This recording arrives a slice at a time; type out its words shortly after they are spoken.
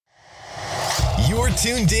You're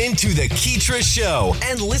tuned in to The Keetra Show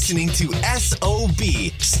and listening to SOB,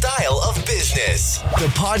 Style of Business, the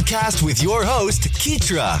podcast with your host,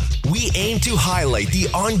 Keetra. We aim to highlight the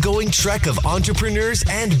ongoing trek of entrepreneurs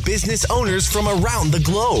and business owners from around the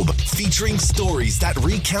globe, featuring stories that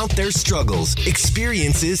recount their struggles,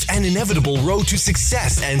 experiences, and inevitable road to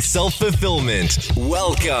success and self-fulfillment.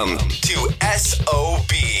 Welcome to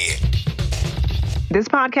SOB. This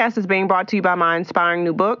podcast is being brought to you by my inspiring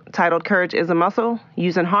new book titled Courage is a Muscle,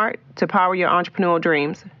 Using Heart to Power Your Entrepreneurial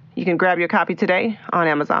Dreams. You can grab your copy today on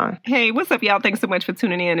Amazon. Hey, what's up, y'all? Thanks so much for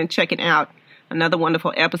tuning in and checking out another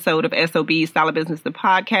wonderful episode of SOB, Style of Business, the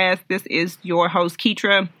podcast. This is your host,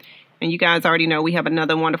 Keetra. And you guys already know we have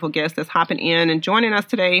another wonderful guest that's hopping in and joining us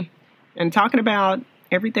today and talking about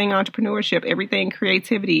everything entrepreneurship, everything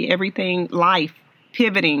creativity, everything life,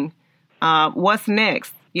 pivoting, what's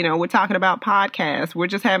next. You know, we're talking about podcasts. We're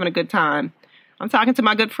just having a good time. I'm talking to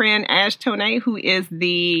my good friend, Ash Tonay, who is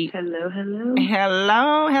the... Hello,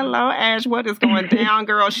 Ash. What is going down,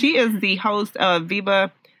 girl? She is the host of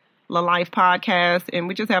Viva La Life podcast, and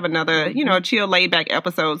we just have another, chill, laid-back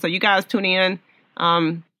episode. So you guys tune in,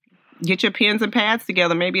 get your pens and pads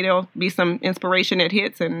together. Maybe there'll be some inspiration that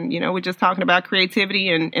hits, and, we're just talking about creativity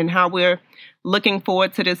and how we're looking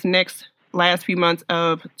forward to this last few months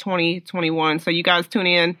of 2021. So you guys tune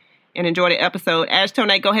in and enjoy the episode. Ash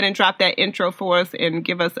Tonay, go ahead and drop that intro for us and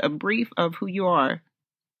give us a brief of who you are.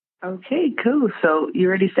 Okay, cool. So you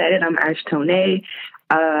already said it. I'm Ash Tonay.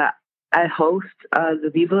 I host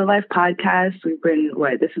the Viva La Life podcast. We've been,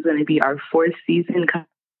 this is going to be our fourth season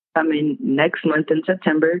coming next month in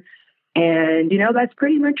September. And, that's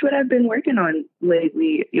pretty much what I've been working on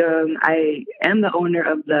lately. I am the owner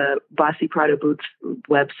of the Bossy Prada Boots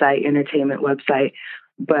website, entertainment website.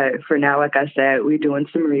 But for now, like I said, we're doing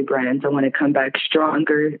some rebrands. I want to come back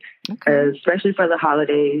stronger, especially for the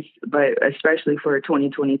holidays, but especially for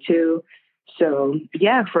 2022. So,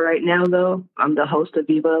 yeah, for right now, though, I'm the host of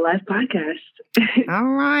Viva La Life podcast. All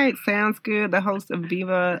right. Sounds good. The host of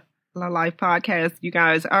Viva La Life podcast, you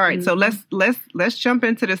guys. All right. So let's jump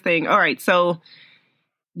into this thing. All right. So,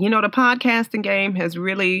 the podcasting game has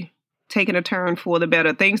really taken a turn for the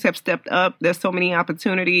better. Things have stepped up. There's so many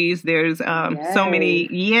opportunities. There's so many.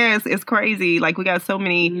 Yes, it's crazy. Like we got so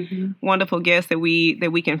many wonderful guests that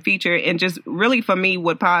we can feature. And just really for me,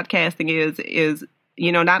 what podcasting is,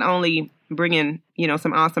 not only bringing,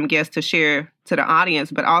 some awesome guests to share to the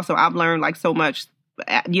audience, but also I've learned like so much,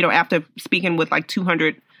 after speaking with like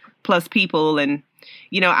 200 plus people. And,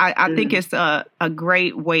 I think it's a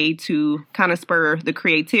great way to kind of spur the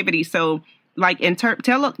creativity. So like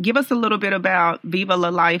give us a little bit about Viva La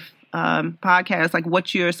Life podcast, like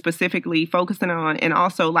what you're specifically focusing on. And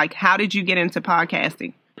also like, how did you get into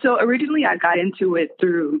podcasting? So originally I got into it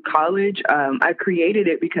through college. I created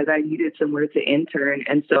it because I needed somewhere to intern.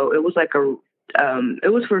 And so it was like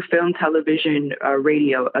it was for film, television,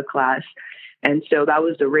 radio, a class. And so that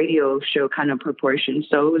was the radio show kind of proportion.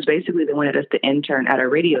 So it was basically they wanted us to intern at a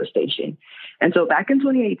radio station. And so back in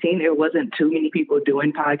 2018, there wasn't too many people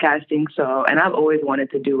doing podcasting. So, and I've always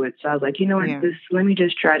wanted to do it. So I was like, let me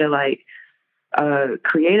just try to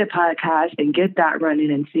create a podcast and get that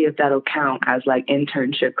running and see if that'll count as like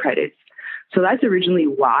internship credits. So that's originally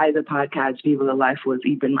why the podcast Viva La Life was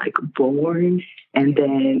even like born. And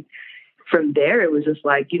then from there, it was just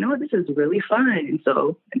like, this is really fun. And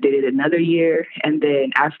so I did it another year. And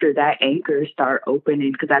then after that, Anchor started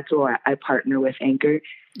opening, because that's where I partner with Anchor.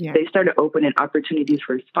 Yeah. They started opening opportunities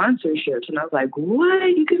for sponsorships. And I was like, what?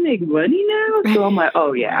 You can make money now? So I'm like,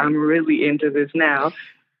 oh, yeah, I'm really into this now.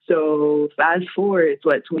 So fast forward, it's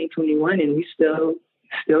 2021, and we still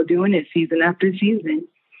doing it season after season.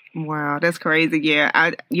 Wow, that's crazy.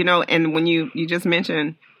 Yeah. And when you just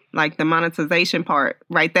mentioned like the monetization part,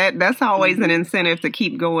 right? That's always an incentive to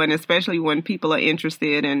keep going, especially when people are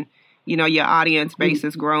interested and, your audience base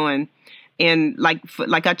is growing. And like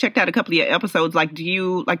I checked out a couple of your episodes. Like, do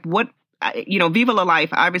you like what, Viva La Life,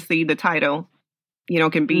 obviously the title,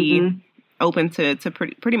 can be open to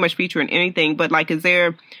pretty much featuring anything. But like,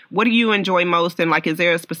 what do you enjoy most? And like, is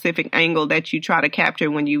there a specific angle that you try to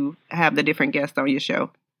capture when you have the different guests on your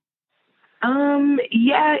show?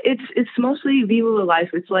 Yeah, it's mostly Viva La Life.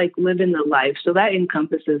 It's like living the life. So that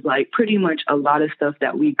encompasses like pretty much a lot of stuff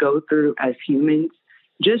that we go through as humans,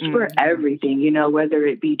 just for everything, whether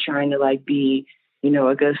it be trying to like be,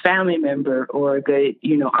 a good family member or a good,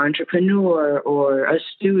 entrepreneur or a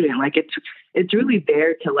student. Like it's really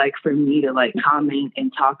there to like, for me to like comment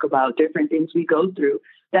and talk about different things we go through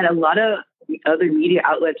that a lot of other media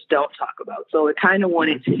outlets don't talk about. So I kind of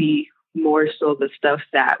wanted to be more so the stuff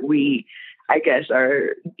that we I guess,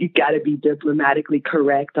 are you got to be diplomatically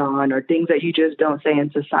correct on, or things that you just don't say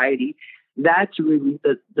in society. That's really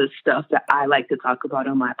the stuff that I like to talk about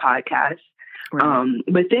on my podcast. Right.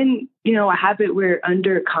 But then, I have it where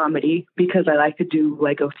under comedy, because I like to do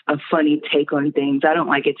like a funny take on things. I don't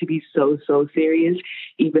like it to be so serious,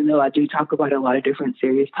 even though I do talk about a lot of different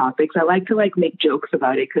serious topics. I like to like make jokes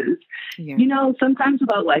about it because, sometimes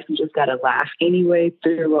about life, you just got to laugh anyway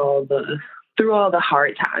through all the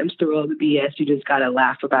hard times, through all the BS. You just got to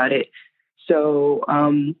laugh about it. So,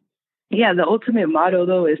 the ultimate motto,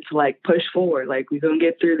 though, is to like push forward. Like, we're going to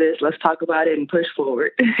get through this. Let's talk about it and push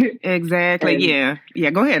forward. Exactly. Yeah.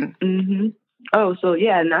 Go ahead. Mm-hmm. Oh, so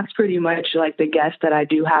and that's pretty much like the guests that I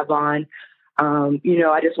do have on.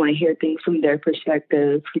 I just want to hear things from their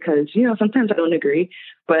perspective because, sometimes I don't agree,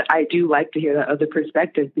 but I do like to hear the other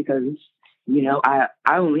perspective because, I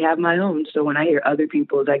only have my own. So when I hear other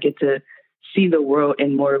people's, I get to see the world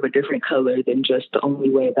in more of a different color than just the only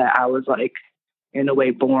way that I was like, in a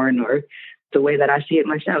way born or the way that I see it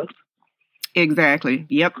myself. Exactly.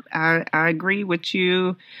 Yep. I agree with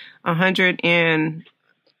you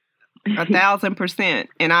 1,000%.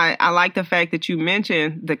 And I like the fact that you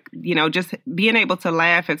mentioned just being able to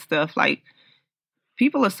laugh at stuff. Like,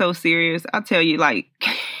 people are so serious. I tell you, like,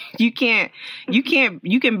 you can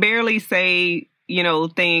barely say,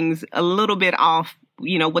 things a little bit off,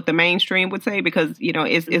 what the mainstream would say because,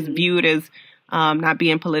 it's viewed as not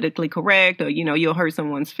being politically correct, or you'll hurt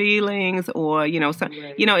someone's feelings, or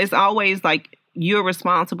right. It's always like you're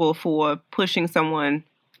responsible for pushing someone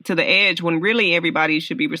to the edge when really everybody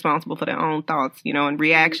should be responsible for their own thoughts, and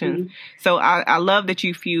reactions. Mm-hmm. So I love that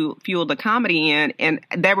you fuel the comedy in, and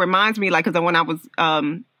that reminds me, like, because when I was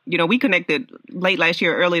we connected late last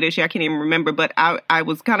year, early this year, I can't even remember, but I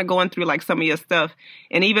was kind of going through like some of your stuff,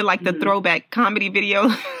 and even like the throwback comedy video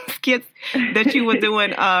skits that you were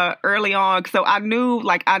doing early on. So I knew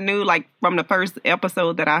from the first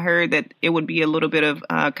episode that I heard that it would be a little bit of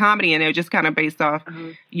comedy in there, just kind of based off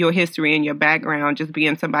your history and your background, just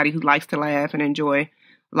being somebody who likes to laugh and enjoy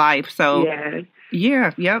life. So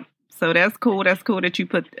yep. So that's cool. That's cool that you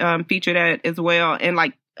put feature that as well, and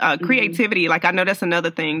like. Creativity, like I know that's another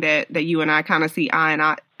thing that you and I kind of see eye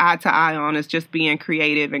to eye on, is just being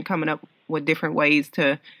creative and coming up with different ways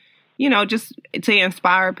to, just to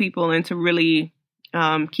inspire people and to really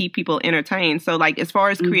keep people entertained. So like, as far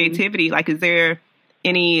as creativity, like, is there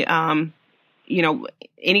any,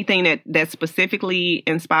 anything that specifically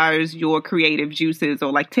inspires your creative juices,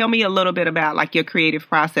 or like, tell me a little bit about like your creative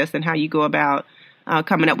process and how you go about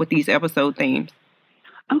coming up with these episode themes.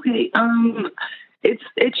 Okay.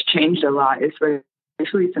 It's changed a lot,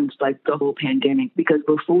 especially since like the whole pandemic, because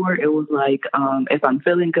before it was like, if I'm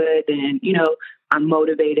feeling good, then, I'm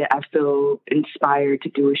motivated, I feel inspired to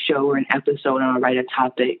do a show or an episode, and I'll write a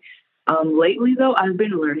topic. Lately though, I've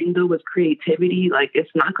been learning though with creativity, like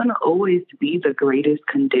it's not going to always be the greatest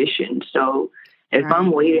conditions. So if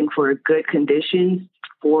I'm waiting for good conditions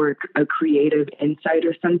for a creative insight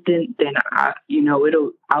or something, then I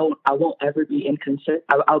won't ever be inconsistent.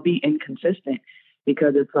 I'll be inconsistent.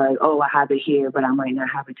 Because it's like, oh, I have it here, but I might not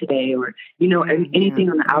have it today. Or,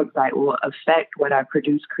 anything on the outside will affect what I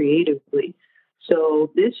produce creatively.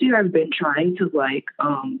 So this year I've been trying to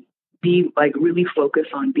be like really focus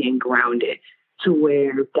on being grounded, to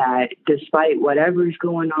where that despite whatever's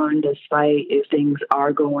going on, despite if things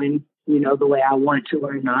are going, the way I want to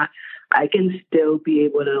or not, I can still be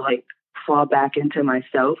able to like fall back into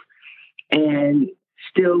myself and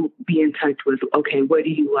still be in touch with, okay, what do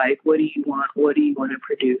you like? What do you want? What do you want to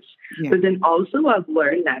produce? Yeah. But then also I've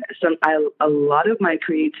learned that a lot of my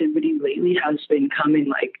creativity lately has been coming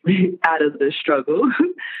like out of the struggle.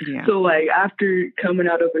 Yeah. So like after coming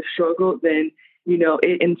out of a struggle, then,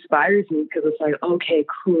 it inspires me because it's like, okay,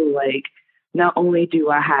 cool. Like not only do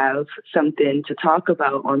I have something to talk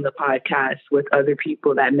about on the podcast with other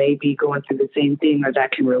people that may be going through the same thing or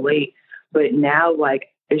that can relate, but now like,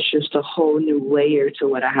 it's just a whole new layer to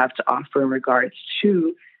what I have to offer in regards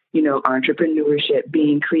to, entrepreneurship,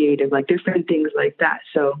 being creative, like different things like that.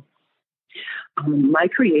 So my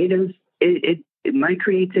creativity,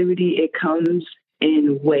 it comes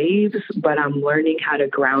in waves, but I'm learning how to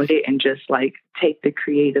ground it and just like take the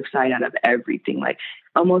creative side out of everything. Like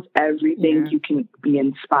almost everything you can be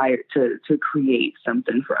inspired to create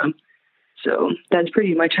something from. So that's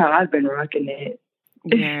pretty much how I've been rocking it.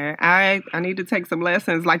 Yeah, I need to take some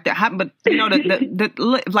lessons like that. But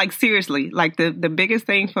the like seriously, like the biggest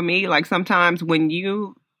thing for me, like sometimes when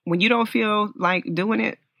you don't feel like doing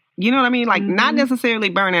it, You know what I mean? Like not necessarily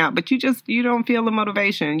burnout, but you don't feel the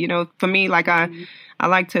motivation. You know, for me, like I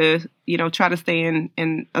like to, you know, try to stay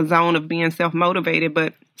in a zone of being self-motivated,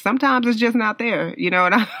 but sometimes it's just not there, you know,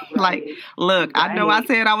 and I'm like, look, I know I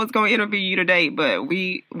said I was going to interview you today, but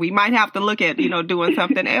we might have to look at, you know, doing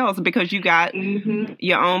something else because you got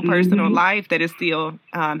your own personal life that is still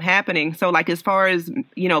happening. So like, as far as,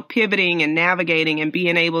 you know, pivoting and navigating and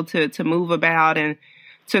being able to move about and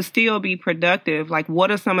to still be productive, like what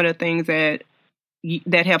are some of the things that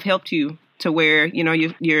have helped you to where, you know,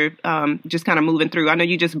 you're just kind of moving through? I know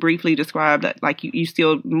you just briefly described that, like you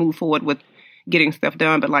still move forward with getting stuff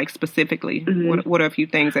done, but like specifically, what are a few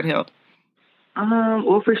things that help?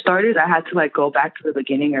 Well, for starters, I had to like go back to the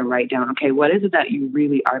beginning and write down, okay, what is it that you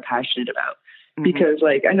really are passionate about? Because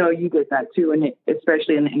like, I know you get that too. And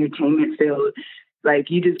especially in the entertainment field,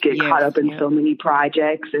 like you just get caught up in so many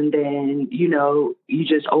projects, and then, you know, you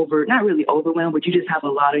just not really overwhelmed, but you just have a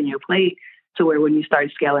lot on your plate. To where when you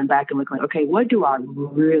start scaling back and looking like, okay, what do I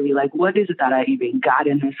really like? What is it that I even got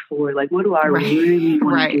in this for? Like, what do I really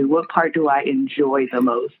want to do? What part do I enjoy the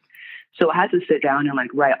most? So I had to sit down and like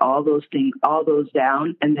write all those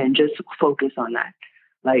down, and then just focus on that.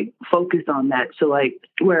 Like focus on that. So like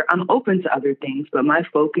where I'm open to other things, but my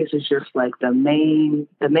focus is just like the main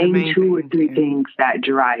 2 or 3 things that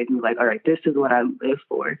drive me. Like, all right, this is what I live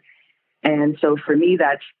for. And so for me,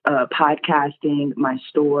 that's podcasting, my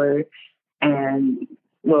store. And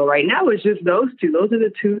well, right now it's just those 2. Those are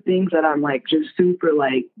the 2 things that I'm like just super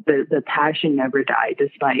like the passion never died,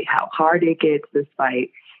 despite how hard it gets, despite,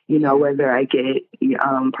 you know, whether I get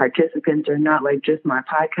participants or not. Like just my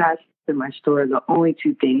podcast and my store are the only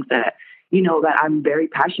 2 things that, you know, that I'm very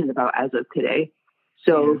passionate about as of today.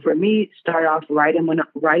 So for me, start off writing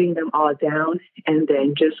them all down and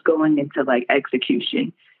then just going into like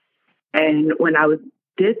execution. And when I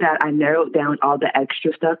did that, I narrowed down all the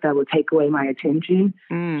extra stuff that would take away my attention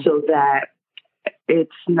so that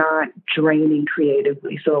it's not draining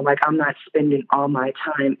creatively. So like I'm not spending all my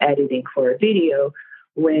time editing for a video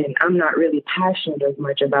when I'm not really passionate as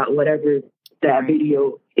much about whatever that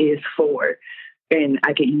video is for. And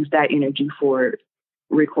I could use that energy for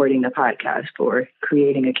recording a podcast or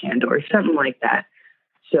creating a candle or something like that.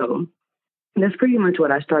 So that's pretty much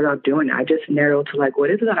what I started off doing. I just narrowed to like,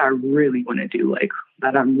 what is it that I really want to do? Like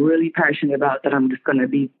that I'm really passionate about, that I'm just going to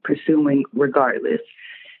be pursuing regardless.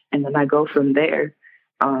 And then I go from there.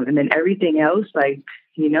 And then everything else, like,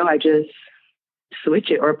 you know, I just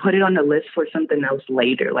switch it or put it on the list for something else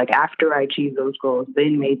later. Like after I achieve those goals,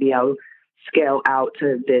 then maybe I'll scale out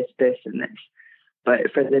to this, and this.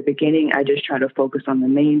 But for the beginning, I just try to focus on the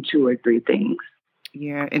main 2 or 3 things.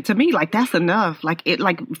 Yeah. And to me, like, that's enough. Like,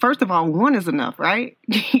 first of all, 1 is enough, right?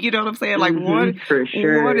 You know what I'm saying? Like, one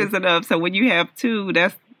is enough. So when you have 2,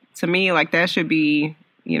 that's, to me, like, that should be,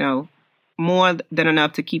 you know, more than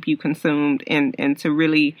enough to keep you consumed and to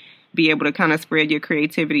really be able to kind of spread your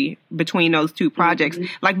creativity between those 2 projects.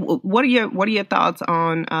 Like, what are your thoughts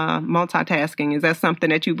on multitasking? Is that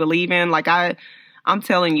something that you believe in? Like, I'm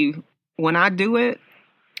telling you, when I do it,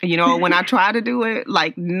 you know, when I try to do it,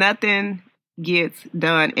 like nothing gets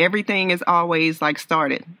done. Everything is always like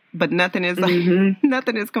started, but nothing is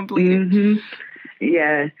nothing is completed.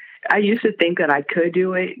 Yeah. I used to think that I could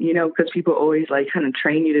do it, you know, because people always like kind of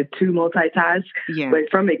train you to multitask. Yeah.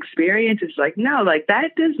 But from experience, it's like, no, like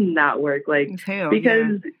that does not work. Like,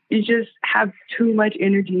 because you just have too much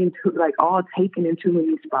energy into like all taken in too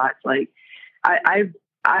many spots. Like I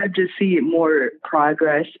just see it more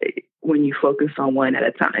progress when you focus on one at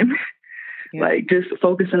a time. Yeah. Like just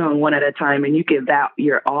focusing on one at a time, and you give that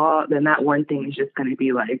your all, then that one thing is just going to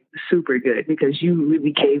be like super good because you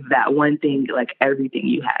really gave that one thing like everything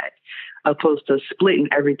you had, opposed to splitting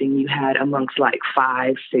everything you had amongst like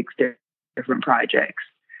 5, 6 different projects.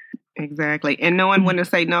 Exactly. And knowing when to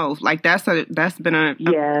say no. Like that's been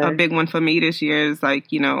a big one for me this year, is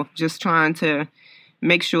like, you know, just trying to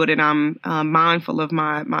make sure that I'm mindful of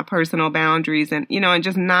my personal boundaries, and, you know, and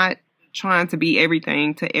just not trying to be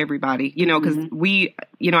everything to everybody, you know, because we,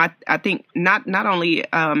 you know, I think not only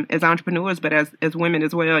as entrepreneurs, but as women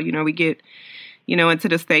as well, you know, we get, you know, into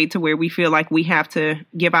the state to where we feel like we have to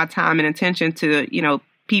give our time and attention to, you know,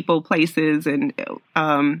 people, places, and,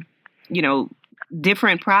 you know,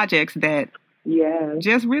 different projects that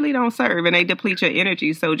just really don't serve, and they deplete your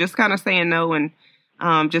energy. So just kind of saying no and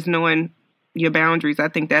just knowing your boundaries, I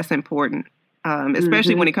think that's important,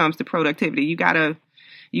 especially when it comes to productivity.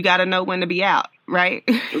 You gotta know when to be out, right?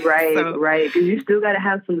 Right, right. Because you still gotta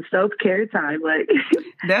have some self-care time. Like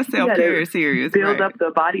that self-care is serious. Build up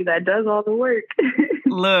the body that does all the work.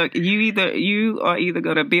 Look, you are either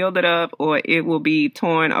gonna build it up or it will be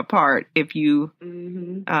torn apart if you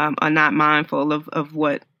are not mindful of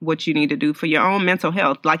what you need to do for your own mental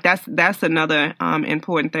health. Like that's another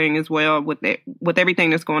important thing as well with everything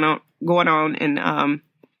that's going on and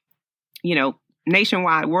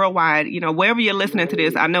nationwide, worldwide, wherever you're listening to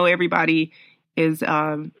this. I know everybody is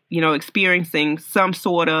experiencing some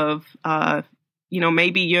sort of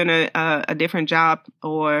maybe you're in a different job,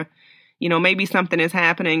 or maybe something is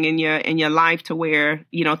happening in your life to where,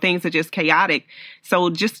 things are just chaotic. So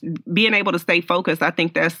just being able to stay focused, I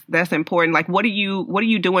think that's important. Like, what are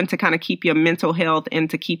you doing to kind of keep your mental health and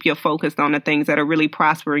to keep you focused on the things that are really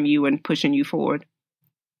prospering you and pushing you forward?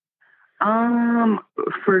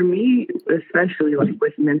 For me, especially like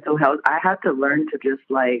with mental health, I have to learn to just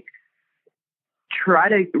like try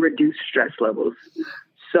to reduce stress levels.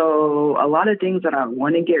 So a lot of things that I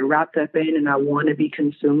want to get wrapped up in and I want to be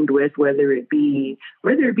consumed with, whether it be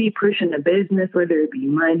pushing a business, whether it be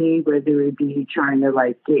money, whether it be trying to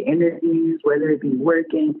like get interviews, whether it be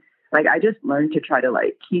working, like I just learned to try to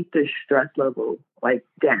like keep the stress level like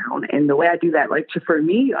down. And the way I do that, like for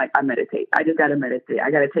me, like I meditate. I just got to meditate.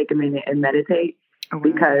 I got to take a minute and meditate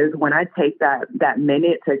because when I take that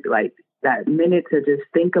minute to just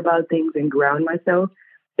think about things and ground myself,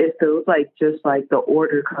 it feels like just like the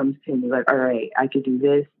order comes to me, like, all right, I could do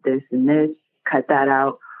this, this, and this, cut that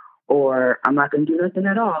out, or I'm not going to do nothing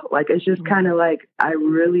at all. Like, it's just kind of like, I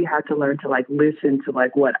really had to learn to like listen to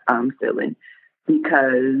like what I'm feeling,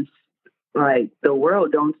 because like the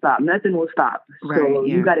world don't stop. Nothing will stop. So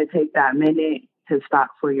you got to take that minute to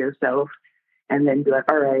stop for yourself and then be like,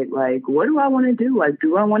 all right, like, what do I want to do? Like,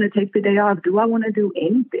 do I want to take the day off? Do I want to do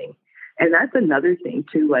anything? And that's another thing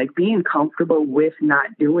too, like being comfortable with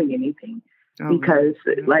not doing anything, because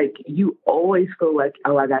like you always feel like,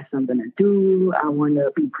 oh, I got something to do. I want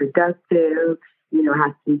to be productive, I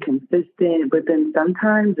have to be consistent. But then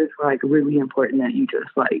sometimes it's like really important that you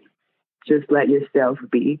just let yourself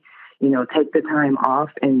be, take the time off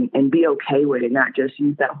and be okay with it, not just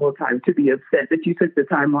use that whole time to be upset that you took the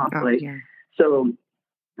time off. So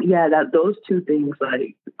yeah, those two things,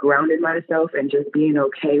 like grounded myself and just being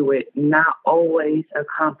okay with not always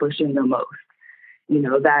accomplishing the most,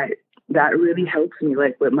 that really helps me,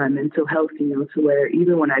 like with my mental health, to where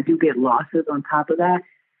even when I do get losses on top of that,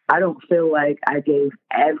 I don't feel like I gave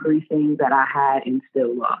everything that I had and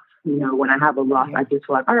still lost. When I have a loss, I just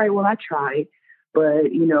feel like, all right, well, I tried, but,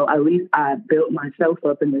 at least I built myself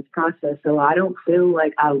up in this process. So I don't feel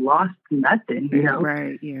like I lost nothing,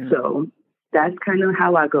 Right, yeah. So that's kind of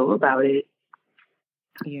how I go about it.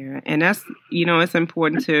 Yeah. And that's, it's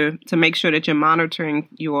important to make sure that you're monitoring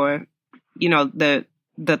your, the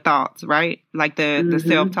thoughts, right? Like the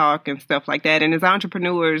self-talk and stuff like that. And as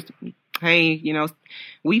entrepreneurs, hey,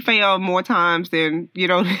 we fail more times than,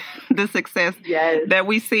 the success that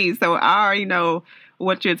we see. So I already know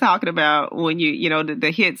what you're talking about when you,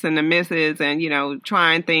 the hits and the misses and,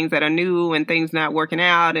 trying things that are new and things not working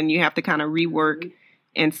out, and you have to kind of rework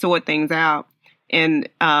and sort things out. And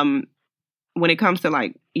when it comes to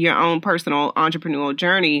like your own personal entrepreneurial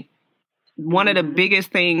journey, one of the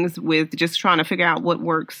biggest things with just trying to figure out what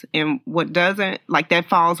works and what doesn't, like that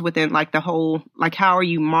falls within like the whole, like how are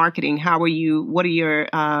you marketing? What are your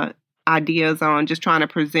ideas on just trying to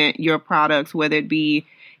present your products, whether it be,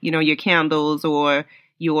 your candles or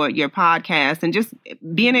your podcast, and just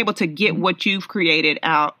being able to get what you've created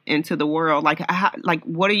out into the world. Like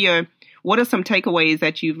what are some takeaways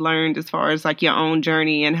that you've learned as far as like your own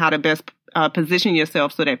journey and how to best position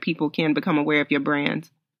yourself so that people can become aware of your brands?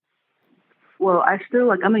 Well,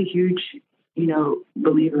 I'm a huge,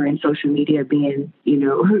 believer in social media being,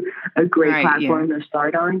 a great platform to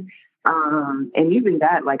start on. And even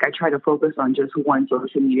that, like I try to focus on just one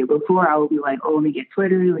social media. Before I would be like, oh, let me get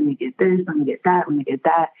Twitter, let me get this, let me get that, let me get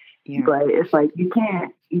that. Yeah. But it's like, you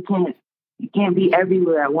can't be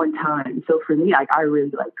everywhere at one time. So for me, like I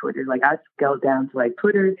really like Twitter. Like I scaled down to like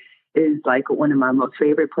Twitter is like one of my most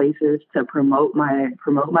favorite places to promote my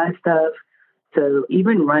stuff, to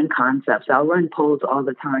even run concepts. I'll run polls all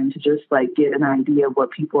the time to just like get an idea of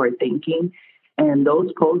what people are thinking. And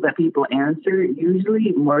those polls that people answer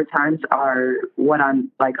usually more times are what I'm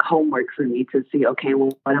like homework for me to see, okay,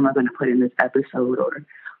 well, what am I going to put in this episode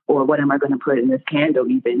or what am I going to put in this candle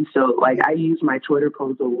even? So like I use my Twitter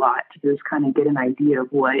polls a lot to just kind of get an idea of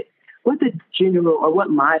what the general or what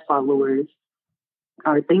my followers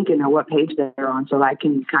are thinking or what page they're on, so I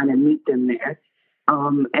can kind of meet them there.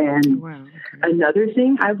 Another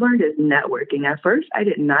thing I've learned is networking. At first, I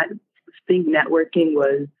did not think networking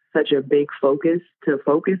was such a big focus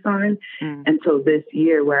on until this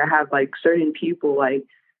year, where I have like certain people,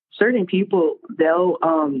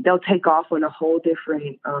 they'll take off on a whole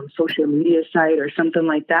different social media site or something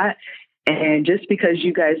like that. And just because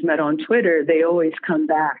you guys met on Twitter, they always come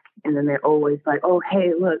back and then they're always like, oh,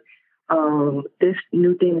 hey, look, this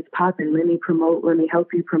new thing is popping. Let me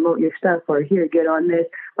help you promote your stuff, or here, get on this.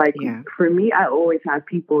 Like for me, I always have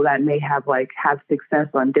people that may have success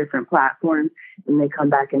on different platforms, and they come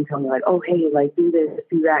back and tell me like, oh, hey, like do this,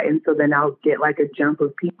 do that. And so then I'll get like a jump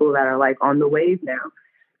of people that are like on the wave now.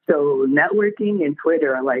 So networking and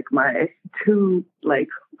Twitter are like my two like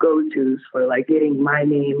go-tos for like getting my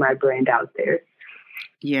name, my brand out there.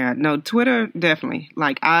 Yeah, no, Twitter definitely.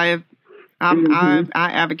 Like I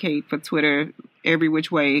advocate for Twitter every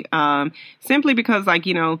which way, simply because, like,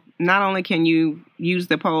 you know, not only can you use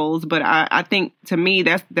the polls, but I think to me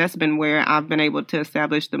that's been where I've been able to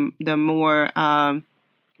establish the more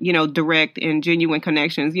you know, direct and genuine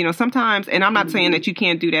connections. You know, sometimes, and I'm not saying that you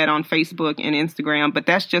can't do that on Facebook and Instagram, but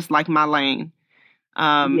that's just like my lane.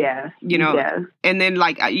 You know, and then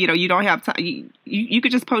like, you know, you don't have time. You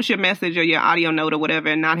could just post your message or your audio note or whatever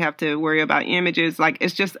and not have to worry about images. Like,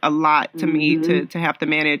 it's just a lot to me to have to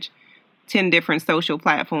manage 10 different social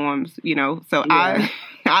platforms, you know. So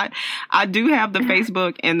I do have the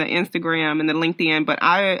Facebook and the Instagram and the LinkedIn, but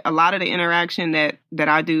a lot of the interaction that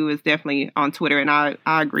I do is definitely on Twitter, and I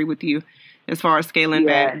agree with you as far as scaling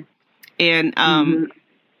back. And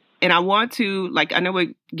and I want to, like, I know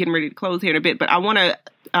we're getting ready to close here in a bit, but I want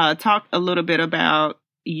to talk a little bit about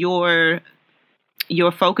your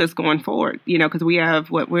focus going forward, you know, because we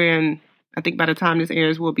have we're in, I think by the time this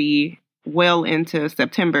airs, we'll be well into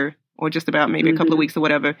September, or just about maybe a couple of weeks or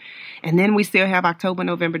whatever. And then we still have October,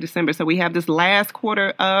 November, December. So we have this last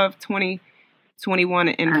quarter of 2021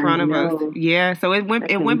 in front of us. Yeah. So it went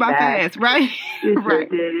by fast, right?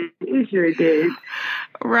 It sure did.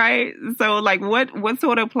 Right. So like what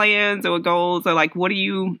sort of plans or goals, or like what are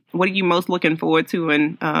you most looking forward to,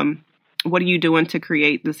 and what are you doing to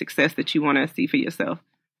create the success that you want to see for yourself?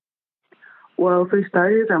 Well, for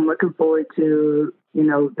starters, I'm looking forward to, you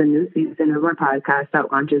know, the new season of my podcast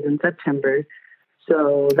that launches in September.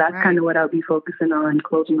 So that's kind of what I'll be focusing on,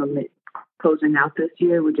 closing out this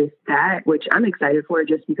year, with just that, which I'm excited for,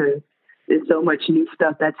 just because there's so much new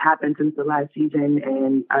stuff that's happened since the last season,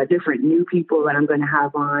 and different new people that I'm going to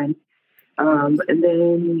have on. And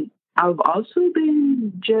then I've also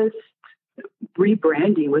been just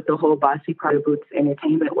rebranding with the whole Bossy Prada Boots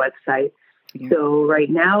Entertainment website. Yeah. So right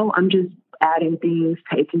now I'm just adding things,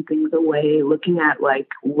 taking things away, looking at like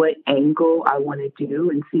what angle I want to do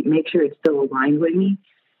and make sure it's still aligned with me.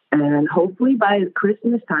 And hopefully by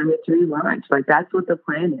Christmas time, it's relaunched. Like that's what the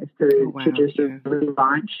plan is, to just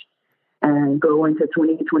relaunch and go into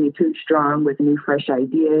 2022 strong with new, fresh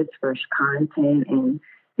ideas, fresh content, and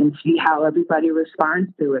see how everybody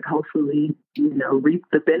responds to it. Hopefully, you know, reap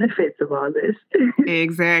the benefits of all this.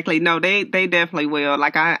 Exactly. No, they definitely will.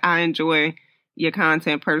 Like I enjoy your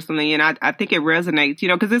content personally, and I think it resonates, you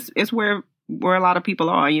know, because it's where a lot of people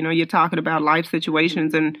are. You know, you're talking about life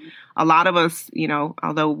situations, and a lot of us, you know,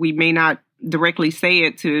 although we may not directly say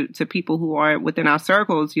it to people who are within our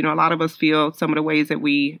circles, you know, a lot of us feel some of the ways that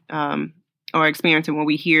we are experiencing when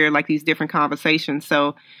we hear like these different conversations.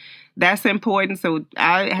 So that's important. So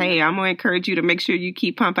I'm going to encourage you to make sure you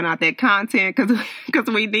keep pumping out that content, because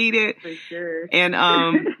we need it. For sure. And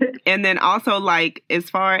and then also, like, as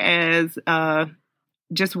far as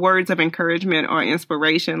just words of encouragement or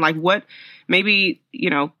inspiration, like what maybe, you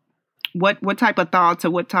know, what type of thoughts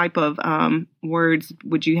or what type of words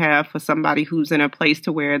would you have for somebody who's in a place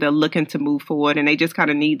to where they're looking to move forward and they just kind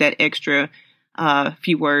of need that extra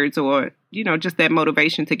few words, or, you know, just that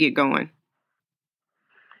motivation to get going?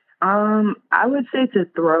 I would say to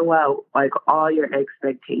throw out like all your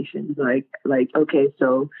expectations, like, okay,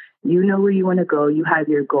 so you know where you want to go, you have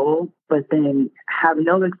your goal, but then have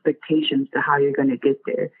no expectations to how you're going to get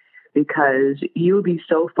there, because you'll be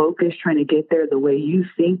so focused trying to get there the way you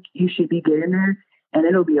think you should be getting there. And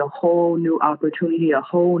it'll be a whole new opportunity, a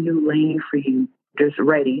whole new lane for you just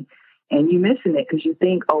ready. And you're missing it because you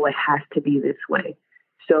think, oh, it has to be this way.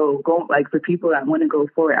 So go, like, for people that want to go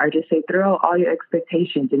for it, I just say throw out all your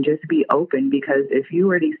expectations and just be open, because if you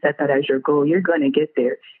already set that as your goal, you're going to get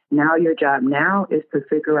there. Now your job now is to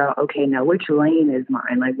figure out, okay, now which lane is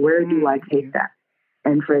mine? Like, where do I take that?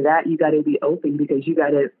 And for that, you got to be open, because you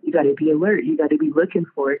got to be alert. You got to be looking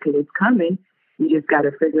for it, because it's coming. You just got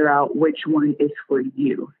to figure out which one is for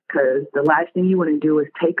you, because the last thing you want to do is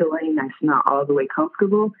take a lane that's not all the way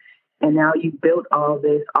comfortable. And now you built all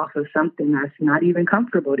this off of something that's not even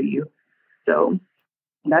comfortable to you. So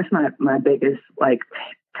that's my biggest, like,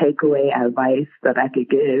 takeaway advice that I could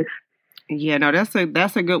give. Yeah, no, that's a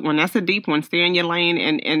good one. That's a deep one. Stay in your lane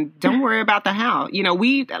and don't worry about the how. You know,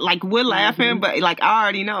 we're laughing, but like I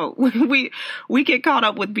already know we get caught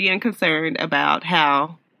up with being concerned about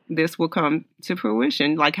how this will come to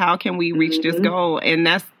fruition. Like, how can we reach this goal? And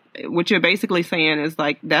that's what you're basically saying is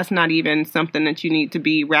like, that's not even something that you need to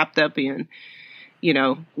be wrapped up in, you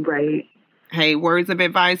know. Right. Hey, words of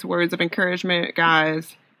advice, words of encouragement,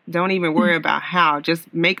 guys. Don't even worry about how.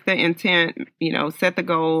 Just make the intent, you know, set the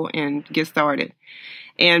goal and get started.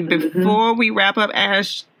 And before we wrap up,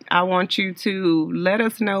 Ash, I want you to let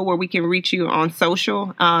us know where we can reach you on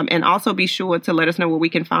social, and also be sure to let us know where we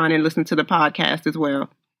can find and listen to the podcast as well.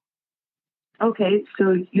 Okay,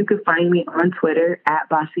 so you can find me on Twitter at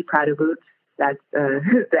Bossy Prada Boots. That's the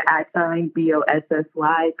 @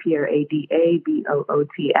 BOSSY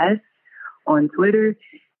PRADABOOTS on Twitter.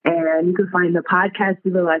 And you can find the podcast,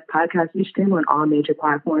 Viva Life Podcast, we stream on all major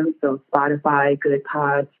platforms. So Spotify, Good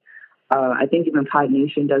Pods, I think even Pod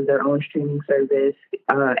Nation does their own streaming service,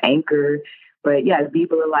 Anchor. But yeah,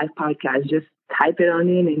 Viva Life Podcast, just type it on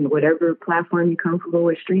in and whatever platform you're comfortable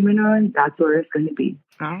with streaming on, that's where it's going to be.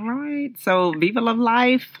 All right. So Viva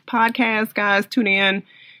Life Podcast, guys, tune in.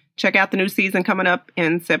 Check out the new season coming up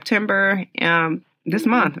in September, this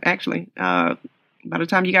month, actually. By the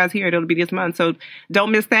time you guys hear it, it'll be this month. So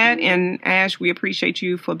don't miss that. And Ash, we appreciate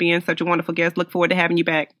you for being such a wonderful guest. Look forward to having you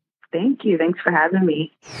back. Thank you. Thanks for having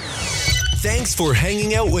me. Thanks for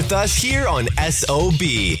hanging out with us here on SOB.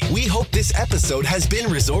 We hope this episode has been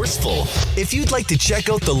resourceful. If you'd like to check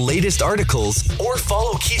out the latest articles or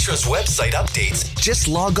follow Keetra's website updates, just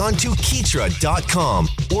log on to Keetra.com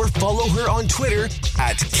or follow her on Twitter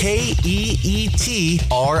at KEETRIA.